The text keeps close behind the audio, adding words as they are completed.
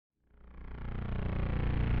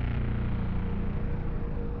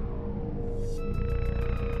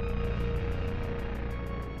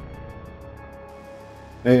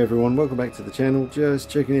Hey everyone, welcome back to the channel. Just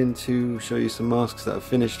checking in to show you some masks that I've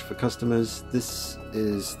finished for customers. This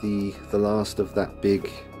is the last of that big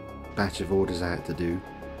batch of orders I had to do.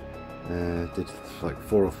 Did like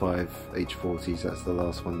 4 or 5 H40s, that's the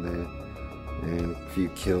last one there. And a few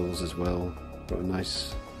kills as well. Got a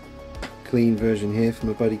nice clean version here from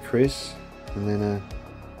my buddy Chris. And then a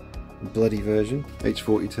bloody version.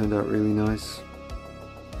 H40 turned out really nice.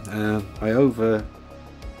 I over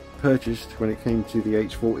purchased when it came to the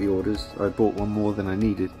H40 orders. I bought one more than I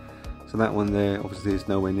needed, so that one there obviously is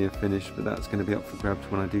nowhere near finished, but that's going to be up for grabs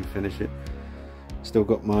when I do finish it. Still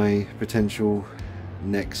got my potential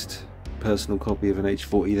next personal copy of an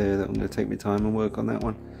H40 there that I'm going to take my time and work on that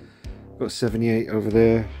one. Got 78 over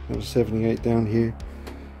there, that was 78 down here.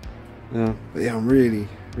 But yeah, I'm really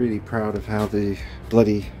proud of how the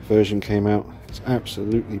bloody version came out. It's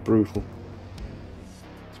absolutely brutal.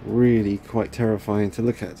 Really quite terrifying to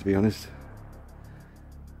look at, to be honest.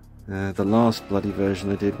 The last bloody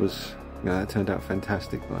version I did was, that turned out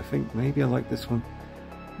fantastic, but I think maybe I like this one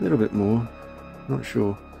a little bit more, not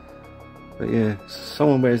sure. But yeah,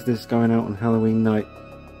 someone wears this going out on Halloween night,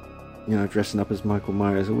 you know, dressing up as Michael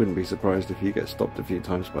Myers. I wouldn't be surprised if you get stopped a few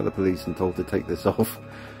times by the police and told to take this off.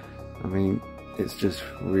 I mean, it's just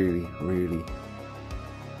really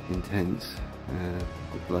intense.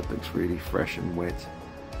 The blood looks really fresh and wet.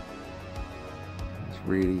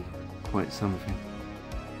 Really quite something.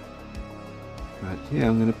 But yeah,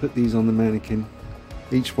 I'm going to put these on the mannequin,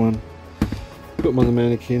 each one, put them on the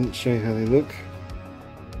mannequin, show you how they look.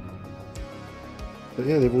 But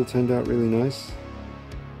yeah, they've all turned out really nice.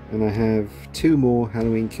 And I have 2 more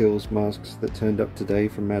Halloween Kills masks that turned up today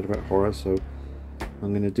from Mad About Horror, so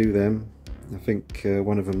I'm going to do them. I think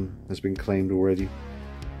one of them has been claimed already,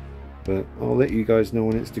 but I'll let you guys know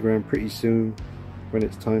on Instagram pretty soon when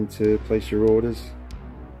it's time to place your orders.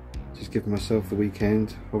 Just giving myself the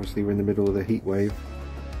weekend. Obviously we're in the middle of the heat wave,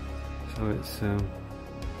 so it's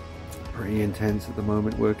pretty intense at the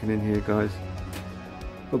moment working in here, guys.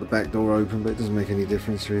 Got the back door open, but it doesn't make any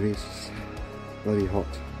difference really, it's just bloody hot.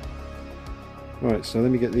 Alright, so let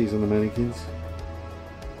me get these on the mannequins,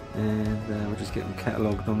 and we'll just get them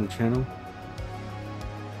catalogued on the channel.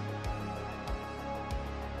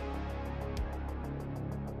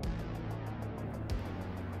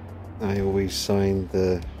 I always sign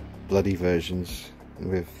the bloody versions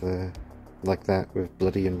with like that, with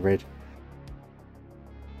bloody and red.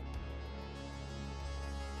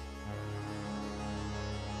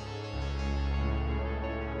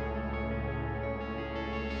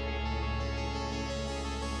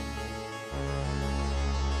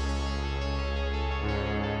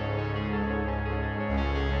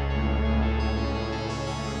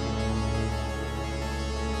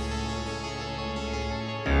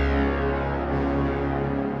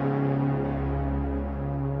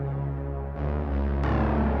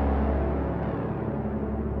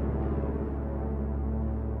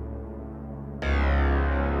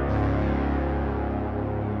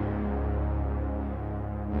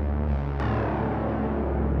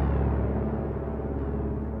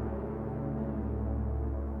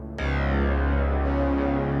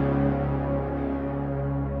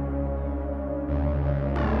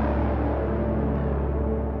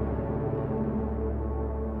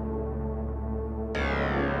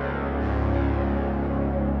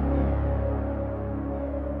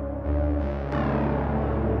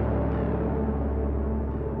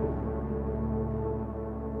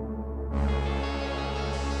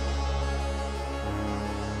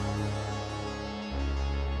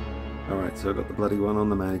 Alright, so I got the bloody one on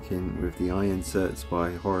the mannequin with the eye inserts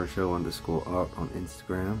by horrorshow_art on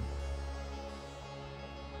Instagram.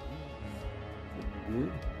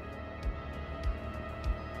 Good.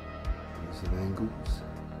 There's some angles.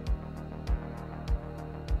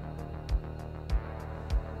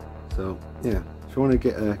 So yeah, if you want to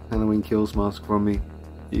get a Halloween Kills mask from me,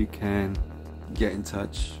 you can get in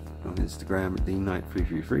touch on Instagram at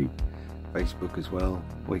DeanKnight333. Facebook as well,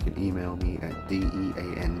 or you can email me at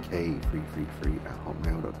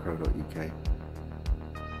deank333@hotmail.co.uk.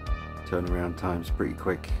 Turnaround time's pretty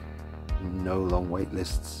quick, no long wait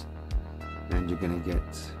lists, and you're gonna get,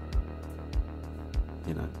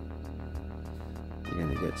 you know, you're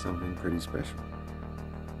gonna get something pretty special.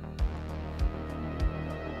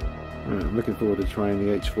 Alright, I'm looking forward to trying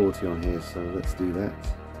the H40 on here, so let's do that.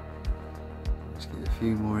 Let's get a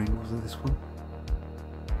few more angles of this one.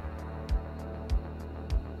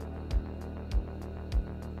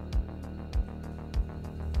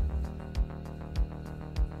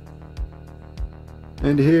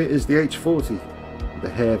 And here is the H40. The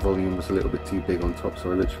hair volume was a little bit too big on top,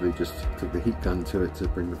 so I literally just took the heat gun to it to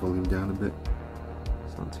bring the volume down a bit.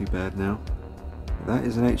 It's not too bad now. That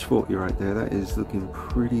is an H40 right there. That is looking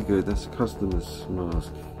pretty good. That's a customer's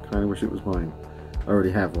mask. Kind of wish it was mine. I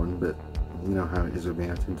already have one, but you know how it is with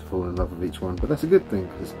me. I tend to fall in love with each one. But that's a good thing,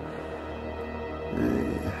 because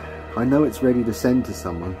I know it's ready to send to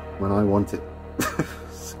someone when I want it.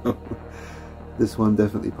 So this one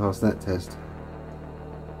definitely passed that test.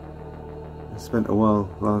 I spent a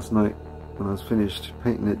while last night when I was finished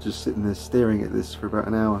painting it, just sitting there staring at this for about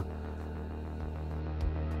an hour.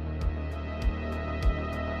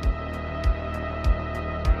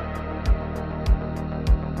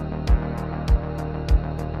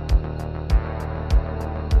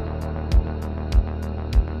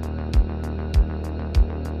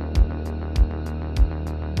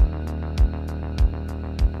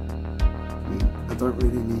 I don't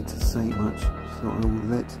really need to say much, so I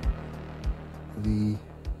will let the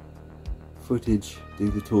footage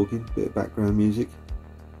do the talking. Bit of background music,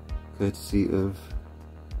 courtesy of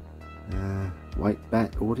White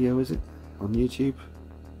Bat Audio, is it, on YouTube.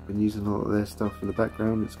 Been using a lot of their stuff in the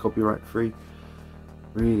background. It's copyright free.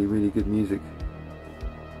 Really good music.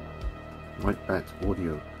 White Bat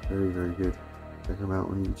Audio, very good. Check them out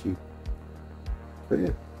on YouTube. But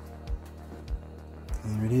yeah,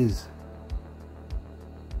 there it is,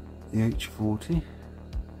 the H40.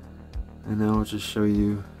 And now I'll just show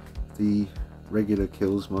you the regular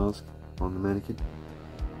kills mask on the mannequin,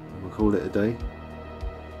 and we'll call it a day.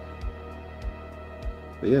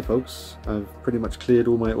 But yeah folks, I've pretty much cleared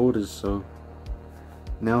all my orders, so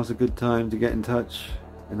now's a good time to get in touch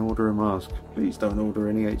and order a mask. Please don't order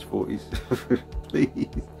any H40s. Please.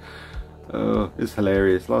 Oh, it's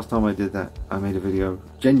hilarious. Last time I did that, I made a video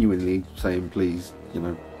genuinely saying please, you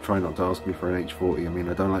know, try not to ask me for an H40. I mean,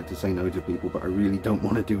 I don't like to say no to people, but I really don't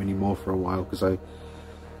want to do any more for a while, because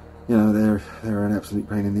you know, they're an absolute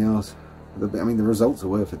pain in the arse. I mean, the results are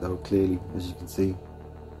worth it though, clearly, as you can see.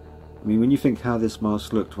 I mean, when you think how this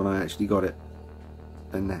mask looked when I actually got it,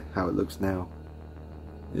 and how it looks now,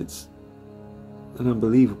 it's an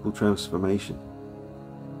unbelievable transformation.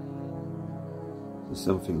 It's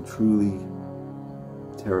something truly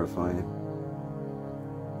terrifying.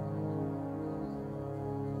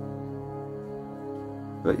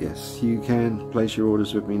 But yes, you can place your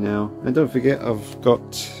orders with me now. And don't forget, I've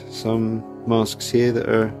got some masks here that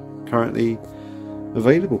are currently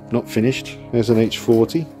available, not finished. There's an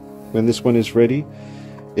H40. When this one is ready,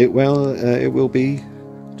 it will be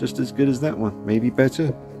just as good as that one, maybe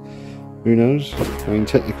better. Who knows? I mean,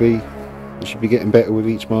 technically, you should be getting better with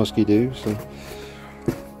each mask you do. So,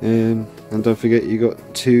 and don't forget, you got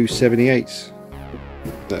two 78s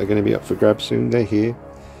that are going to be up for grabs soon. They're here.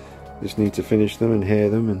 Just need to finish them and hair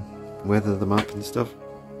them and weather them up and stuff.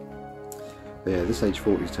 But yeah, this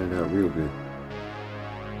H40's turned out real good.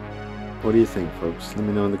 What do you think, folks? Let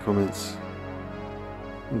me know in the comments.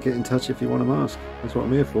 And get in touch if you want a mask. That's what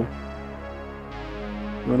I'm here for.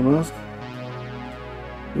 You want a mask?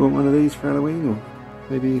 You want one of these for Halloween? Or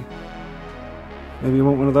maybe you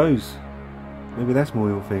want one of those? Maybe that's more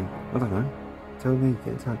your thing. I don't know. Tell me,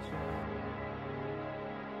 get in touch.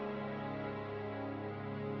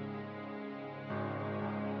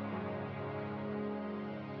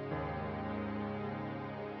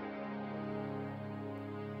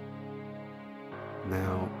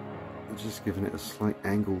 Now, I'm just giving it a slight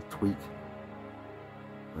angle tweak.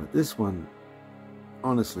 But this one,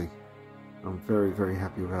 honestly, I'm very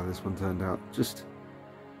happy with how this one turned out. Just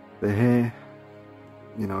the hair,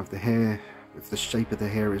 you know, if the shape of the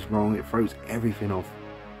hair is wrong, it throws everything off.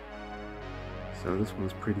 So this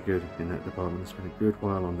one's pretty good in that department. It's been a good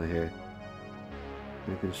while on the hair,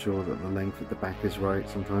 making sure that the length at the back is right.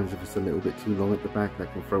 Sometimes if it's a little bit too long at the back,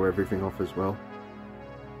 that can throw everything off as well.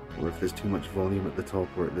 Or if there's too much volume at the top,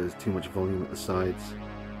 or if there's too much volume at the sides,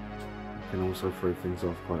 it can also throw things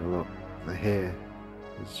off quite a lot. The hair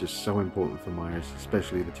is just so important for Myers,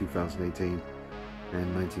 especially the 2018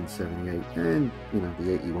 and 1978, and you know,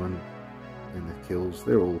 the 81 and the kills.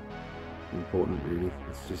 They're all important, really.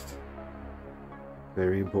 It's just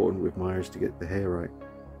very important with Myers to get the hair right,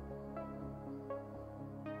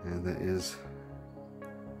 and that is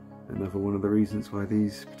another one of the reasons why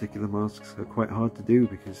these particular masks are quite hard to do,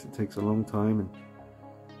 because it takes a long time, and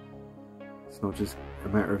it's not just a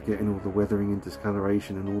matter of getting all the weathering and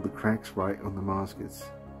discoloration and all the cracks right on the mask, it's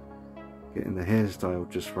getting the hairstyle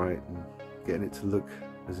just right and getting it to look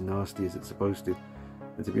as nasty as it's supposed to.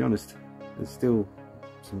 And to be honest, there's still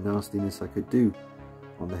some nastiness I could do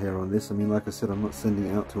on the hair on this. I mean, like I said, I'm not sending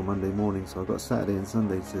it out till Monday morning, so I've got Saturday and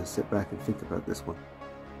Sunday to sit back and think about this one.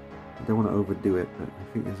 I don't want to overdo it, but I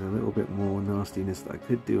think there's a little bit more nastiness that I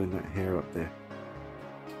could do in that hair up there.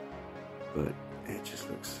 But it just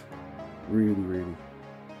looks really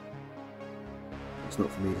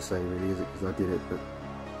not for me to say really, is it? Because I did it, but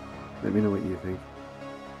let me know what you think.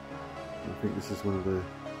 I think this is one of the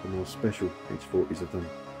more special H40s I've done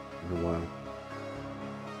in a while.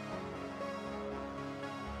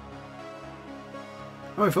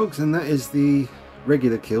 Alright folks, and that is the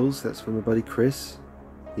regular kills. That's from my buddy Chris.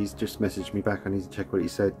 He's just messaged me back. I need to check what he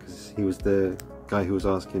said, because he was the guy who was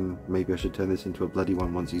asking maybe I should turn this into a bloody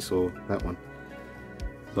one once he saw that one.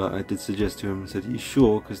 But I did suggest to him, I said, "Are you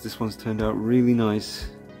sure? Because this one's turned out really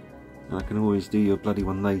nice, and I can always do your bloody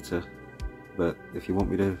one later. But if you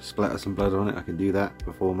want me to splatter some blood on it, I can do that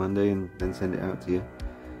before Monday and then send it out to you."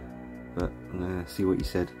 But I'm gonna see what he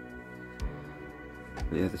said.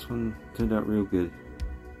 But yeah, this one turned out real good.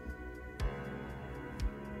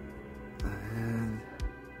 And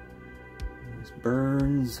there's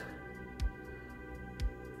Burns.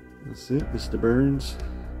 That's it, Mr. Burns.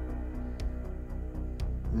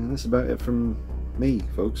 And that's about it from me,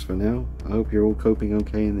 folks, for now. I hope you're all coping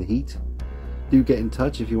okay in the heat. Do get in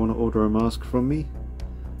touch if you want to order a mask from me.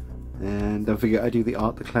 And don't forget, I do the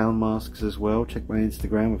Art the Clown masks as well. Check my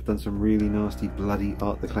Instagram. I've done some really nasty, bloody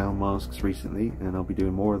Art the Clown masks recently, and I'll be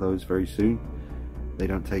doing more of those very soon. They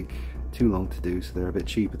don't take too long to do, so they're a bit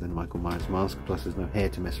cheaper than Michael Myers mask, plus there's no hair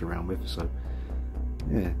to mess around with. So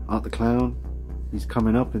yeah, Art the Clown, he's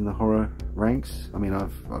coming up in the horror ranks. I mean, I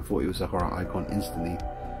thought he was a horror icon instantly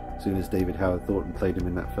as soon as David Howard Thornton played him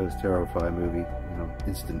in that first Terrifier movie. You know,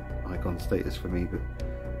 instant icon status for me. But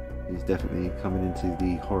he's definitely coming into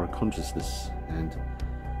the horror consciousness, and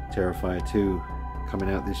Terrifier 2 coming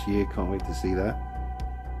out this year. Can't wait to see that.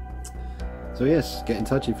 So yes, get in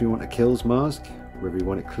touch if you want a kills mask, whether you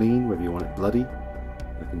want it clean, whether you want it bloody.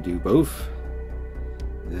 I can do both.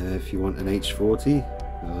 If you want an H40,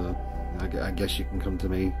 I guess you can come to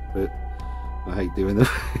me, but I hate doing them.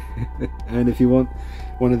 And if you want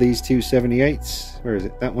one of these 278s, where is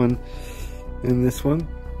it? That one and this one,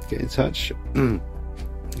 get in touch.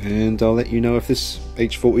 And I'll let you know if this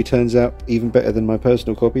H40 turns out even better than my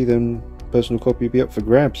personal copy. Then personal copy will be up for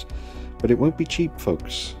grabs, but it won't be cheap,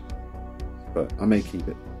 folks. But I may keep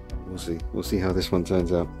it. We'll see. We'll see how this one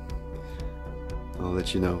turns out. I'll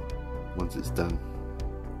let you know once it's done.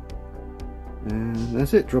 And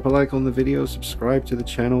that's it. Drop a like on the video, subscribe to the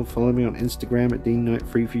channel, follow me on Instagram at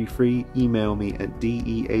DeanKnight333, email me at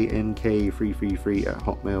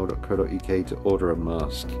deank333@hotmail.co.uk to order a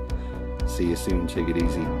mask. See you soon. Take it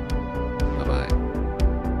easy.